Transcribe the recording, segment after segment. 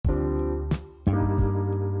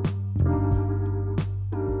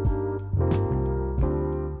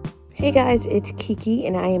Hey guys, it's KiKi,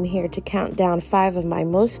 and I am here to count down 5 of my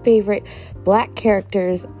most favorite Black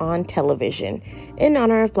characters on television. In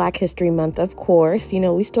honor of Black History Month, of course.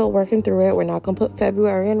 We still working through it. We're not going to put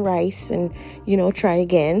February in rice and, try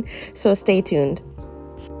again. So stay tuned.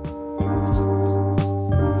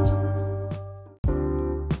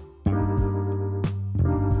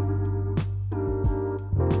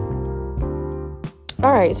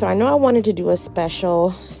 All right, so I know I wanted to do a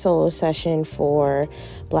special solo session for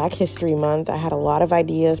Black History Month. I had a lot of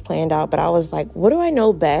ideas planned out, but I was like, what do I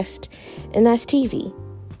know best? And that's TV.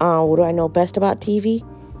 What do I know best about TV?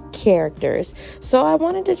 Characters. So I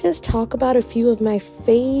wanted to just talk about a few of my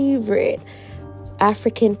favorite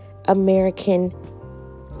African American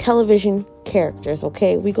television characters,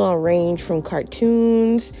 okay? We're going to range from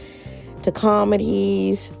cartoons to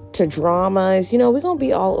comedies to dramas. We're going to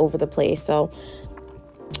be all over the place. So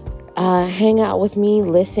hang out with me,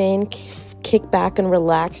 listen, kick back and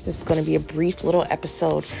relax. This is going to be a brief little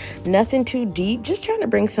episode. Nothing too deep, just trying to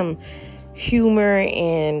bring some humor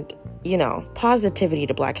and, positivity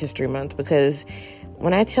to Black History Month, because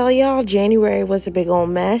when I tell y'all January was a big old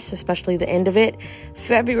mess, especially the end of it,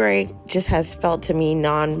 February just has felt to me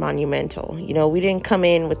non-monumental. We didn't come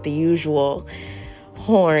in with the usual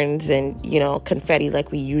horns and, confetti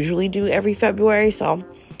like we usually do every February, so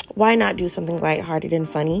why not do something lighthearted and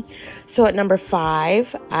funny? So at number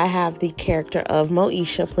 5, I have the character of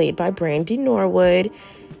Moesha, played by Brandy Norwood.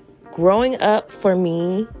 Growing up, for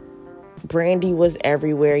me, Brandy was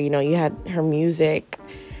everywhere. You had her music,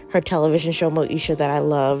 her television show Moesha that I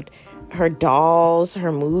loved, her dolls,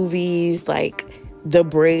 her movies, like the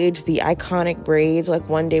braids, the iconic braids. Like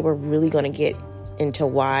one day we're really going to get into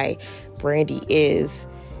why Brandy is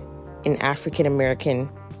an African American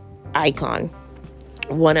icon.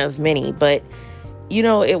 One of many, but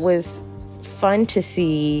it was fun to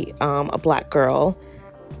see a Black girl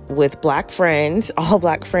with Black friends, all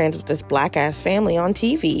Black friends with this Black ass family on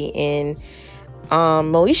TV. And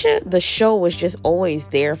Moesha, the show was just always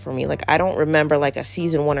there for me. Like I don't remember like a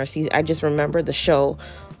season 1 or season. I just remember the show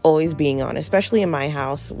always being on, especially in my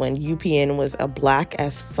house when UPN was a Black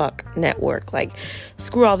as fuck network. Like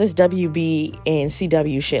screw all this WB and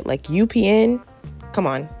CW shit. Like UPN, come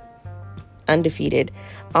on. Undefeated.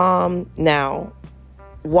 Now,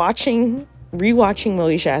 rewatching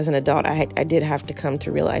Moesha as an adult, I did have to come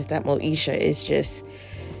to realize that Moesha is just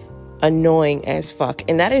annoying as fuck.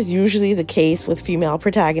 And that is usually the case with female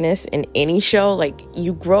protagonists in any show. Like,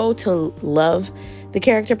 you grow to love the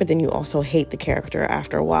character, but then you also hate the character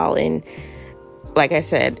after a while. And like I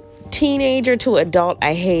said, teenager to adult,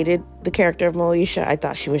 I hated the character of Moesha. I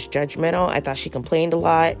thought she was judgmental. I thought she complained a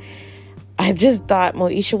lot. I just thought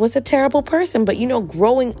Moesha was a terrible person. But,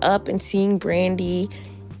 growing up and seeing Brandy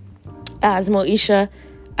as Moesha,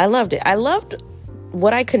 I loved it. I loved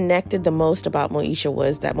what I connected the most about Moesha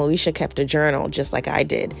was that Moesha kept a journal just like I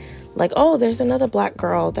did. Like, oh, there's another Black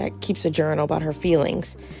girl that keeps a journal about her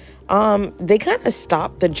feelings. They kind of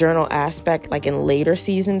stopped the journal aspect like in later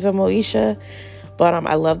seasons of Moesha. But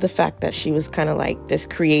I love the fact that she was kind of like this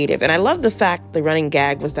creative. And I love the fact the running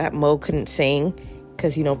gag was that Mo couldn't sing.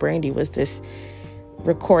 Because, Brandy was this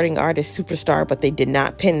recording artist superstar, but they did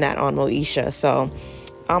not pin that on Moesha. So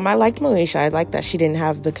I liked Moesha. I liked that she didn't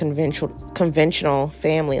have the conventional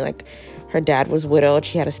family. Like her dad was widowed.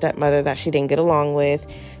 She had a stepmother that she didn't get along with.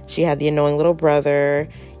 She had the annoying little brother.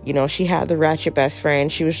 She had the ratchet best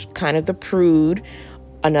friend. She was kind of the prude.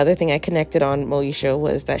 Another thing I connected on Moesha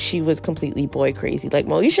was that she was completely boy crazy. Like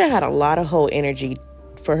Moesha had a lot of whole energy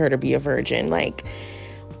for her to be a virgin. Like,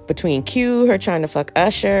 between Q, her trying to fuck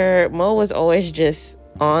Usher, Mo was always just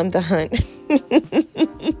on the hunt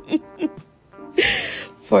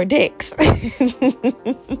for dicks.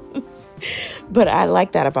 But I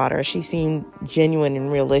like that about her. She seemed genuine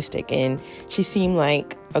and realistic, and she seemed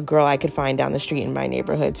like a girl I could find down the street in my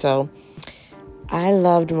neighborhood. So I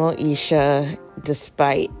loved Moesha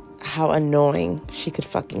despite how annoying she could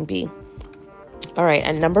fucking be. All right,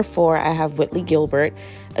 at number 4, I have Whitley Gilbert.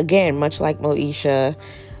 Again, much like Moesha,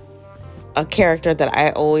 a character that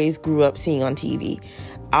I always grew up seeing on TV.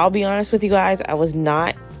 I'll be honest with you guys, I was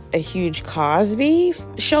not a huge Cosby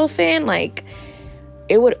show fan. Like,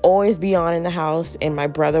 it would always be on in the house and my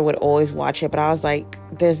brother would always watch it, but I was like,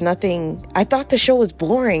 there's nothing. I thought the show was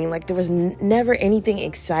boring. Like, there was never anything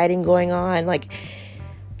exciting going on. Like,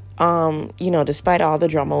 despite all the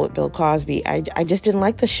drama with Bill Cosby, I just didn't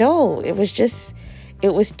like the show. It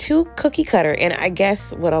was too cookie cutter. And I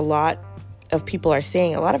guess what a lot of people are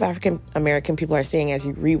saying, a lot of African American people are saying as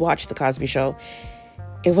you rewatch the Cosby Show,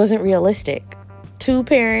 it wasn't realistic. 2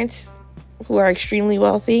 parents who are extremely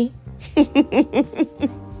wealthy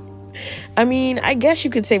I mean, I guess you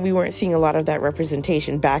could say we weren't seeing a lot of that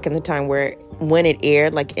representation back in the time when it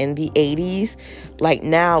aired, like in the 80s. Like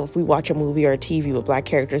now, if we watch a movie or a TV with black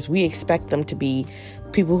characters, we expect them to be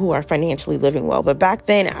people who are financially living well. But back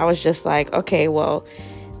then, I was just like, okay, well,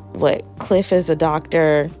 what? Cliff is a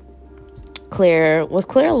doctor. Was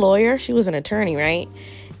Claire a lawyer? She was an attorney, right?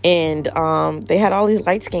 And they had all these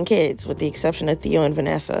light-skinned kids, with the exception of Theo and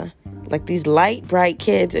Vanessa. Like these light, bright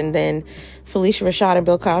kids. And then Felicia Rashad and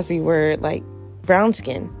Bill Cosby were like brown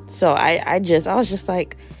skin. So I was just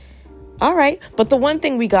like, all right. But the one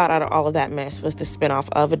thing we got out of all of that mess was the spinoff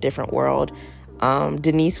of A Different World.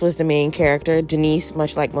 Denise was the main character. Denise,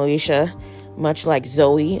 much like Moesha, much like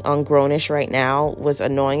Zoe on Grownish right now, was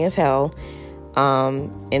annoying as hell.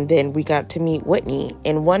 And then we got to meet Whitney.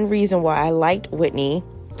 And one reason why I liked Whitney,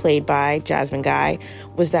 played by Jasmine Guy,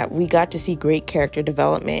 was that we got to see great character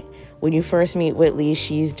development. When you first meet Whitley,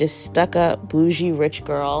 she's just stuck up, bougie, rich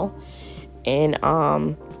girl. And,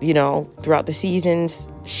 throughout the seasons,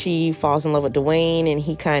 she falls in love with Dwayne, and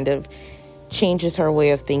he kind of changes her way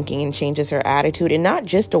of thinking and changes her attitude. And not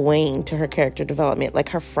just Dwayne, to her character development, like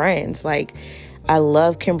her friends. Like, I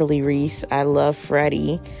love Kimberly Reese. I love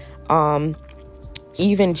Freddie.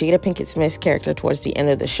 Even Jada Pinkett Smith's character towards the end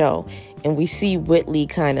of the show. And we see Whitley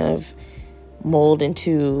kind of mold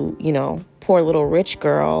into, poor little rich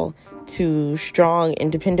girl to strong,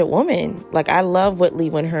 independent woman. Like, I love Whitley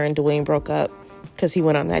when her and Dwayne broke up, because he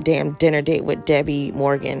went on that damn dinner date with Debbie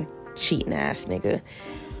Morgan, cheating ass nigga.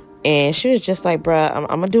 And she was just like, bruh, I'm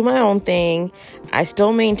gonna do my own thing. I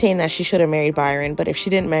still maintain that she should have married Byron, but if she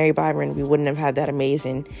didn't marry Byron, we wouldn't have had that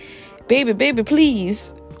amazing baby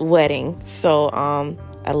please wedding. So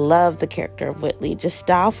I love the character of Whitley, just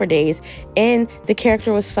style for days. And the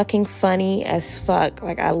character was fucking funny as fuck.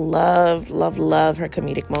 Like, I love her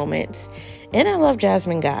comedic moments. And I love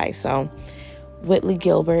Jasmine Guy. So Whitley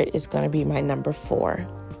Gilbert is going to be my number 4.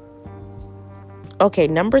 Okay,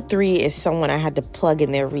 number 3 is someone I had to plug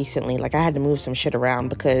in there recently. Like, I had to move some shit around,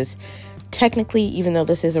 because technically, even though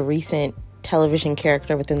this is a recent television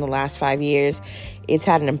character within the last 5 years, it's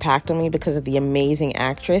had an impact on me because of the amazing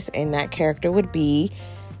actress. And that character would be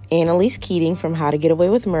Annalise Keating from How to Get Away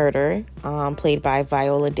with Murder, played by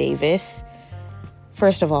Viola Davis.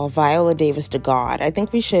 First of all, Viola Davis to God. I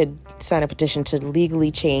think we should sign a petition to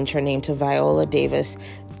legally change her name to Viola Davis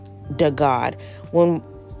to God.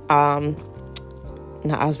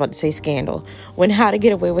 I was about to say Scandal. When How to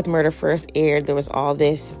Get Away with Murder first aired, there was all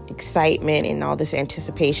this excitement and all this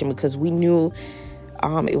anticipation, because we knew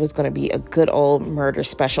it was going to be a good old murder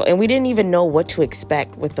special. And we didn't even know what to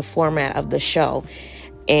expect with the format of the show.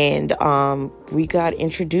 And we got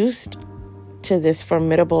introduced to this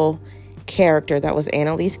formidable character that was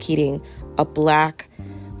Annalise Keating, a black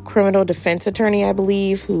criminal defense attorney, I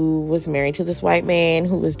believe, who was married to this white man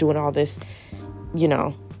who was doing all this,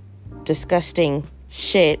 disgusting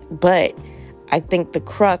shit. But I think the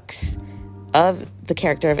crux of the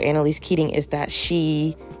character of Annalise Keating is that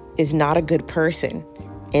she is not a good person,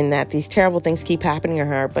 and that these terrible things keep happening to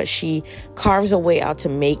her, but she carves a way out to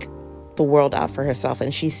make the world out for herself,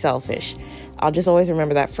 and she's selfish. I'll just always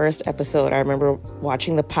remember that first episode. I remember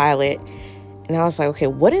watching the pilot, and I was like, okay,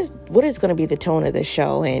 what is going to be the tone of this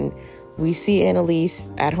show? And we see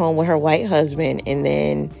Annalise at home with her white husband, and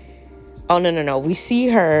then no, we see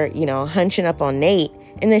her, hunching up on Nate,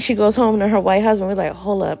 and then she goes home to her white husband. We're like,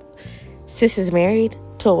 hold up, sis is married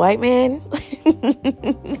to a white man?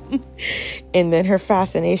 And then her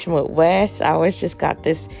fascination with Wes, I always just got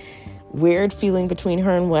this weird feeling between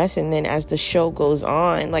her and Wes. And then as the show goes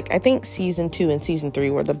on, like, I think season 2 and season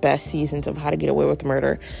 3 were the best seasons of How to Get Away with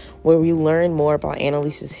Murder, where we learn more about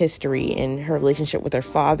Annalise's history and her relationship with her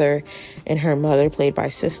father and her mother, played by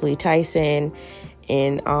Cicely Tyson.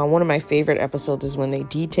 And one of my favorite episodes is when they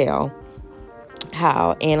detail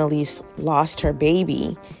how Annalise lost her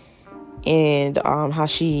baby, and how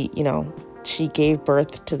she gave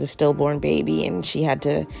birth to the stillborn baby, and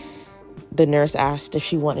the nurse asked if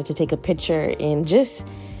she wanted to take a picture. And just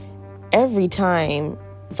every time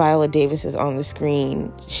Viola Davis is on the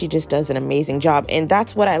screen, she just does an amazing job. And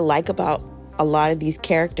that's what I like about a lot of these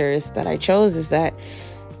characters that I chose, is that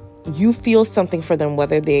you feel something for them,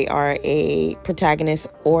 whether they are a protagonist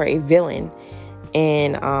or a villain.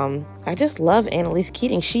 And I just love Annalise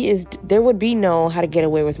Keating. There would be no How to Get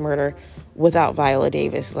Away with Murder without Viola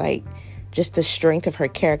Davis. Like, just the strength of her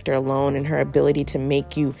character alone, and her ability to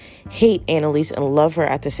make you hate Annalise and love her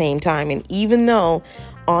at the same time. And even though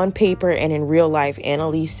on paper and in real life,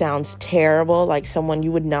 Annalise sounds terrible, like someone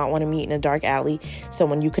you would not want to meet in a dark alley,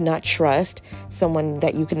 someone you could not trust, someone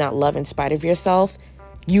that you could not love in spite of yourself,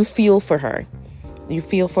 you feel for her. You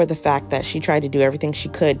feel for the fact that she tried to do everything she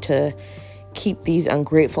could to keep these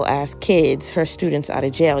ungrateful ass kids, her students, out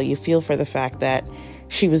of jail. You feel for the fact that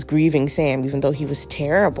she was grieving Sam, even though he was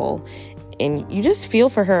terrible. And you just feel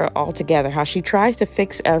for her altogether, how she tries to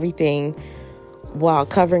fix everything while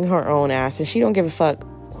covering her own ass. And she don't give a fuck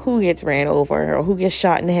who gets ran over or who gets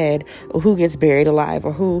shot in the head or who gets buried alive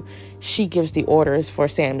or who she gives the orders for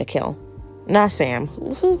Sam to kill. Not Sam.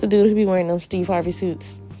 Who's the dude who be wearing them Steve Harvey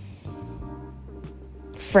suits?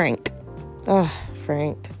 Frank.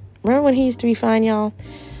 Frank. Remember when he used to be fine, y'all?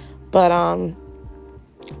 But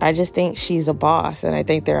I just think she's a boss, and I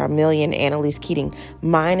think there are a million Annalise Keating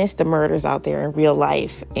minus the murders out there in real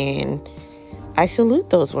life, and I salute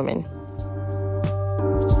those women.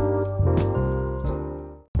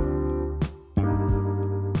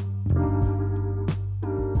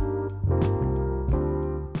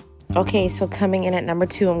 Okay, so coming in at number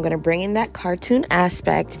 2, I'm going to bring in that cartoon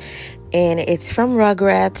aspect, and it's from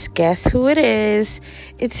Rugrats. Guess who it is?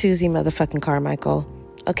 It's Susie motherfucking Carmichael.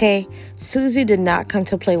 Okay, Susie did not come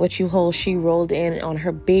to play with you hoes. She rolled in on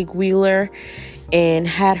her big wheeler and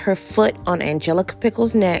had her foot on Angelica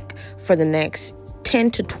Pickle's neck for the next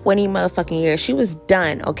 10 to 20 motherfucking years. She was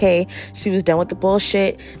done, okay? She was done with the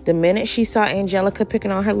bullshit. The minute she saw Angelica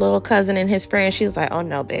picking on her little cousin and his friend, she was like, oh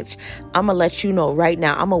no, bitch. I'm gonna let you know right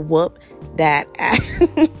now. I'm gonna whoop that ass.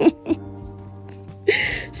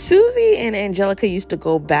 Susie and Angelica used to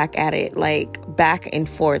go back at it, like back and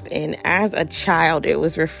forth. And as a child, it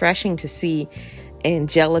was refreshing to see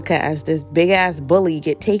Angelica as this big ass bully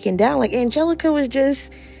get taken down. Like Angelica was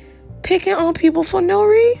just picking on people for no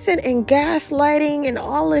reason and gaslighting and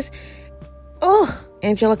all this. Ugh,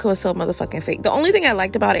 Angelica was so motherfucking fake. The only thing I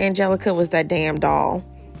liked about Angelica was that damn doll.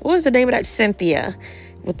 What was the name of that? Cynthia,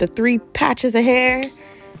 with the 3 patches of hair.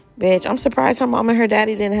 Bitch, I'm surprised her mom and her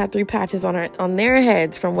daddy didn't have 3 patches on their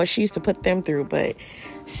heads from what she used to put them through. But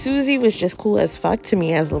Susie was just cool as fuck to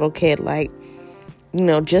me as a little kid. Like, you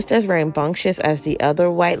know, just as rambunctious as the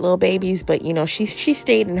other white little babies. But, you know, she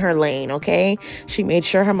stayed in her lane, okay? She made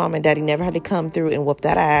sure her mom and daddy never had to come through and whoop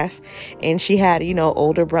that ass. And she had, you know,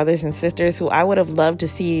 older brothers and sisters who I would have loved to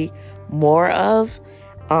see more of.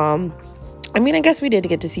 I mean, I guess we did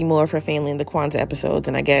get to see more of her family in the Kwanzaa episodes.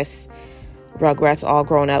 And I guess Rugrats All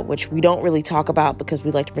Grown Up, which we don't really talk about because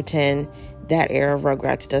we like to pretend that era of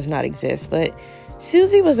Rugrats does not exist. But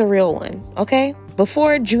Susie was a real one, okay?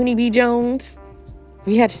 Before Junie B. Jones,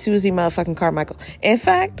 we had Susie motherfucking Carmichael. In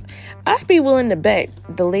fact, I'd be willing to bet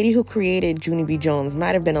the lady who created Junie B. Jones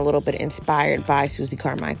might have been a little bit inspired by Susie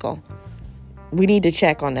Carmichael. We need to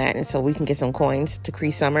check on that, and so we can get some coins to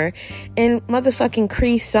Cree Summer. And motherfucking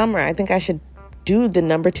Cree Summer, I think I should do the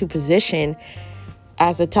number 2 position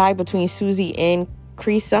as a tie between Susie and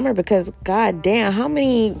Cree Summer, because god damn, how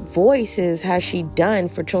many voices has she done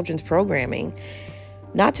for children's programming?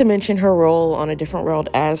 Not to mention her role on A Different World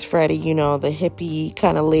as Freddie, you know, the hippie,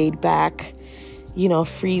 kind of laid back, you know,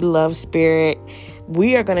 free love spirit.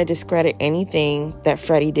 We are going to discredit anything that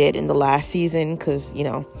Freddie did in the last season because, you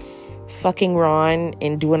know, fucking Ron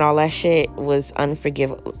and doing all that shit was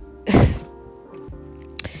unforgivable.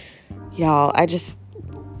 Y'all, I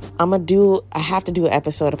have to do an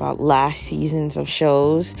episode about last seasons of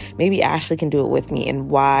shows. Maybe Ashley can do it with me and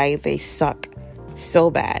why they suck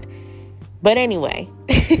so bad. But anyway,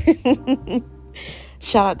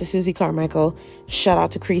 shout out to Susie Carmichael. Shout out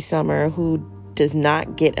to Cree Summer, who does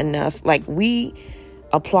not get enough. Like, we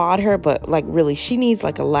applaud her, but like really, she needs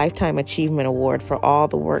like a Lifetime Achievement Award for all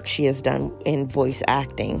the work she has done in voice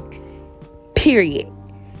acting. Period.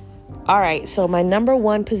 All right, so my number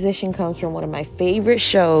 1 position comes from one of my favorite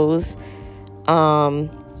shows.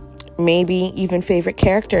 Maybe even favorite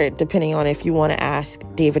character, depending on if you want to ask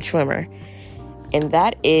David Schwimmer. And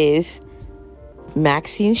that is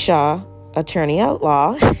Maxine Shaw, Attorney at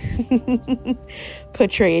Law,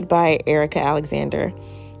 portrayed by Erica Alexander.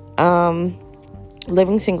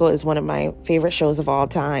 Living Single is one of my favorite shows of all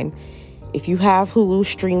time. If you have Hulu,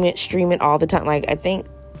 stream it all the time. Like, I think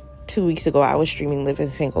 2 weeks ago, I was streaming Living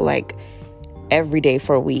Single like every day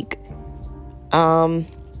for a week.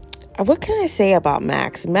 What can I say about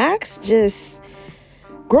Max? Max just,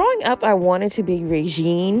 growing up, I wanted to be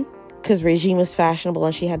Regine because Regine was fashionable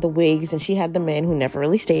and she had the wigs and she had the men who never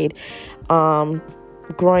really stayed.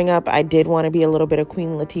 Growing up, I did want to be a little bit of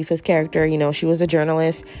Queen Latifah's character. You know, she was a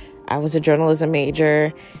journalist. I was a journalism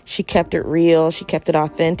major. She kept it real. She kept it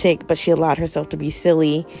authentic, but she allowed herself to be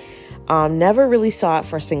silly. Never really saw it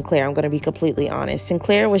for Sinclair. I'm going to be completely honest.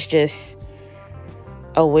 Sinclair was just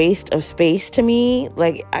a waste of space to me.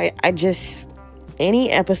 Like, I just, any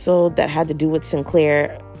episode that had to do with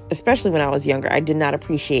Sinclair, especially when I was younger, I did not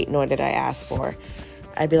appreciate, nor did I ask for.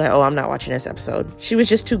 I'd be like, oh, I'm not watching this episode. She was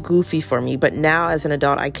just too goofy for me. But now as an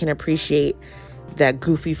adult, I can appreciate that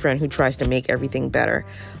goofy friend who tries to make everything better.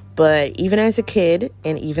 But even as a kid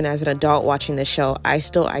and even as an adult watching the show, I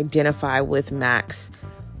still identify with Max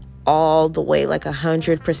all the way, like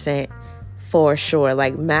 100% for sure.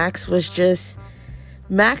 Like Max is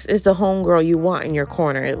the homegirl you want in your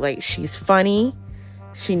corner. Like she's funny.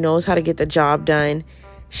 She knows how to get the job done.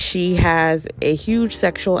 She has a huge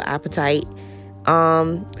sexual appetite.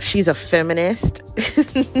 She's a feminist.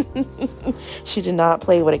 She did not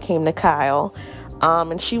play when it came to Kyle.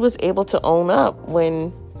 And she was able to own up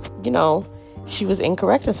when, she was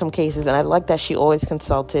incorrect in some cases. And I like that she always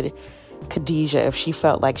consulted Khadijah if she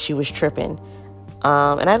felt like she was tripping.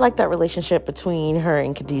 And I like that relationship between her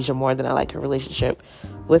and Khadijah more than I like her relationship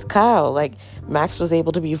with Kyle. Like Max was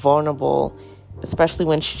able to be vulnerable, especially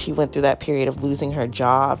when she went through that period of losing her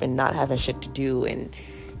job and not having shit to do and,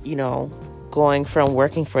 going from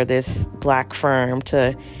working for this black firm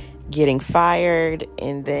to getting fired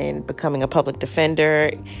and then becoming a public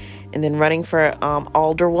defender and then running for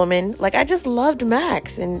alderwoman. Like I just loved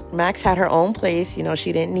Max, and Max had her own place.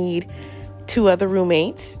 She didn't need 2 other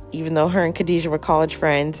roommates, even though her and Khadijah were college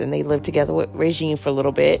friends and they lived together with Regine for a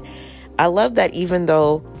little bit. I love that even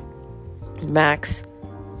though Max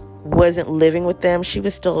wasn't living with them, she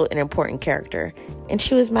was still an important character, and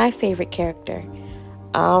she was my favorite character.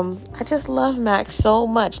 I just love Max so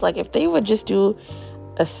much. Like if they would just do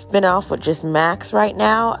a spinoff with just Max right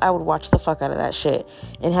now, I would watch the fuck out of that shit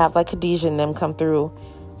and have like Khadijah and them come through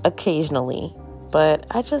occasionally. But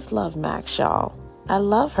I just love Max, y'all. I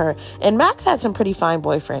love her. And Max had some pretty fine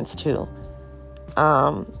boyfriends too.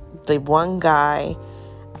 The one guy,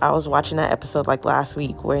 I was watching that episode like last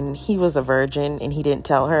week when he was a virgin and he didn't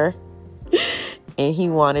tell her and he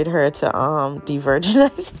wanted her to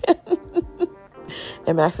de-virginize him.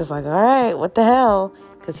 And Max is like, all right, what the hell?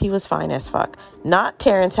 Because he was fine as fuck. Not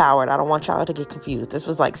Terrence Howard. I don't want y'all to get confused. This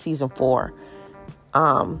was like season 4.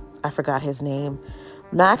 I forgot his name.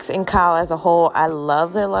 Max and Kyle as a whole, I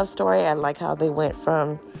love their love story. I like how they went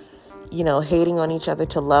from, hating on each other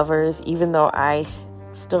to lovers, even though I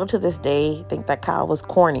still to this day think that Kyle was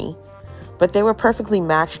corny. But they were perfectly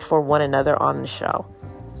matched for one another on the show.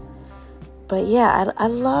 But yeah, I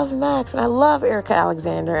love Max and I love Erica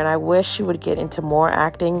Alexander, and I wish she would get into more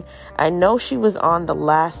acting. I know she was on the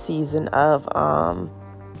last season of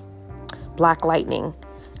Black Lightning.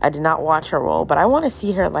 I did not watch her role, but I want to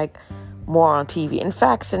see her like more on TV. In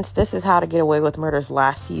fact, since this is How to Get Away with Murder's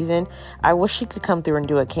last season, I wish she could come through and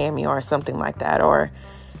do a cameo or something like that. Or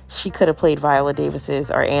she could have played Viola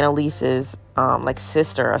Davis's or Annalise's like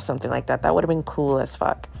sister or something like that. That would have been cool as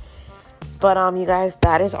fuck. But you guys,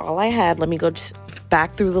 that is all I had. Let me go just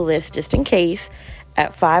back through the list just in case.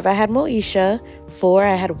 At 5, I had Moesha. 4,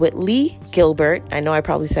 I had Whitley Gilbert. I know I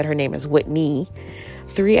probably said her name is Whitney.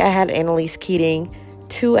 3, I had Annalise Keating.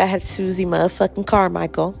 2, I had Susie motherfucking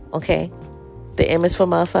Carmichael. Okay. The M is for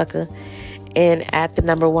motherfucker. And at the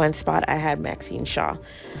number 1 spot, I had Maxine Shaw.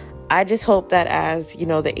 I just hope that as,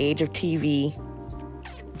 the age of TV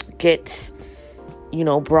gets,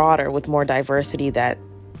 broader with more diversity, that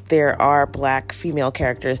there are black female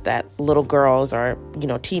characters that little girls or,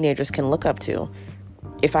 teenagers can look up to.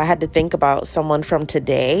 If I had to think about someone from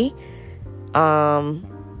today,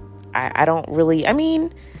 I don't really,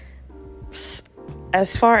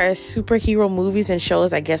 as far as superhero movies and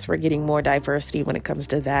shows, I guess we're getting more diversity when it comes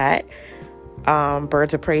to that.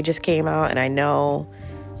 Birds of Prey just came out, and I know,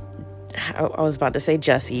 I was about to say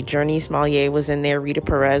Jussie. Journey Smollett was in there. Rita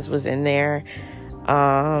Perez was in there.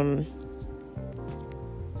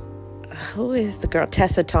 Who is the girl?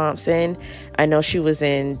 Tessa Thompson. I know she was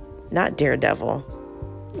in, not Daredevil.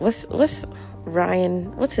 What's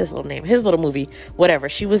Ryan? What's his little name? His little movie. Whatever.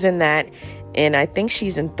 She was in that. And I think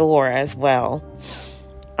she's in Thor as well.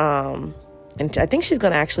 And I think she's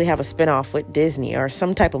going to actually have a spinoff with Disney or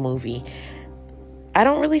some type of movie. I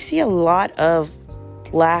don't really see a lot of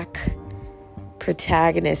black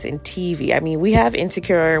protagonists in TV. We have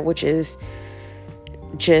Insecure, which is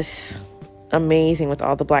just amazing with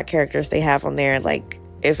all the black characters they have on there. Like,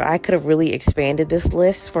 if I could have really expanded this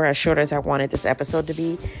list for as short as I wanted this episode to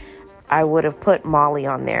be, I would have put Molly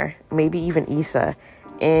on there, maybe even Issa.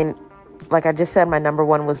 And like I just said, my number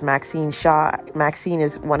 1 was Maxine Shaw. Maxine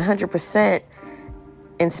is 100%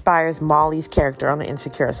 inspires Molly's character on the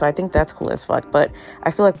Insecure, so I think that's cool as fuck. But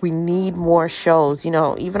I feel like we need more shows,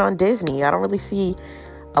 even on Disney. I don't really see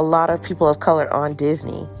a lot of people of color on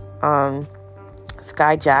Disney.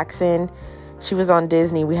 Sky Jackson, she was on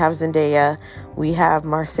Disney. We have Zendaya. We have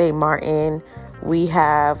Marseille Martin. We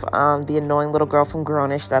have the annoying little girl from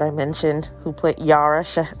Grownish that I mentioned, who played Yara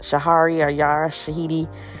Shahari or Yara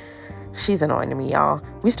Shahidi. She's annoying to me, y'all.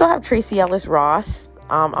 We still have Tracy Ellis Ross.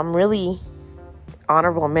 I'm really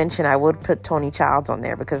honorable mention. I would put Tony Childs on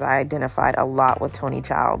there because I identified a lot with Tony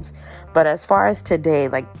Childs. But as far as today,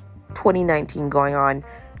 like 2019 going on,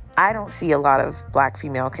 I don't see a lot of Black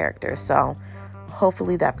female characters. So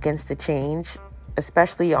hopefully that begins to change,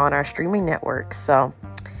 especially on our streaming networks. So,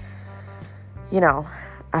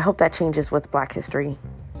 I hope that changes with Black history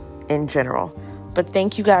in general. But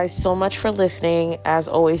thank you guys so much for listening. As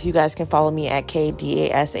always, you guys can follow me at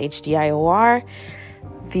KDASHDIOR.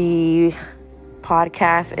 The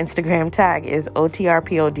podcast Instagram tag is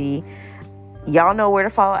OTRPOD. Y'all know where to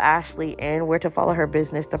follow Ashley and where to follow her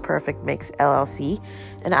business, The Perfect Mix LLC.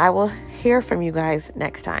 And I will hear from you guys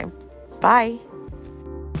next time. Bye.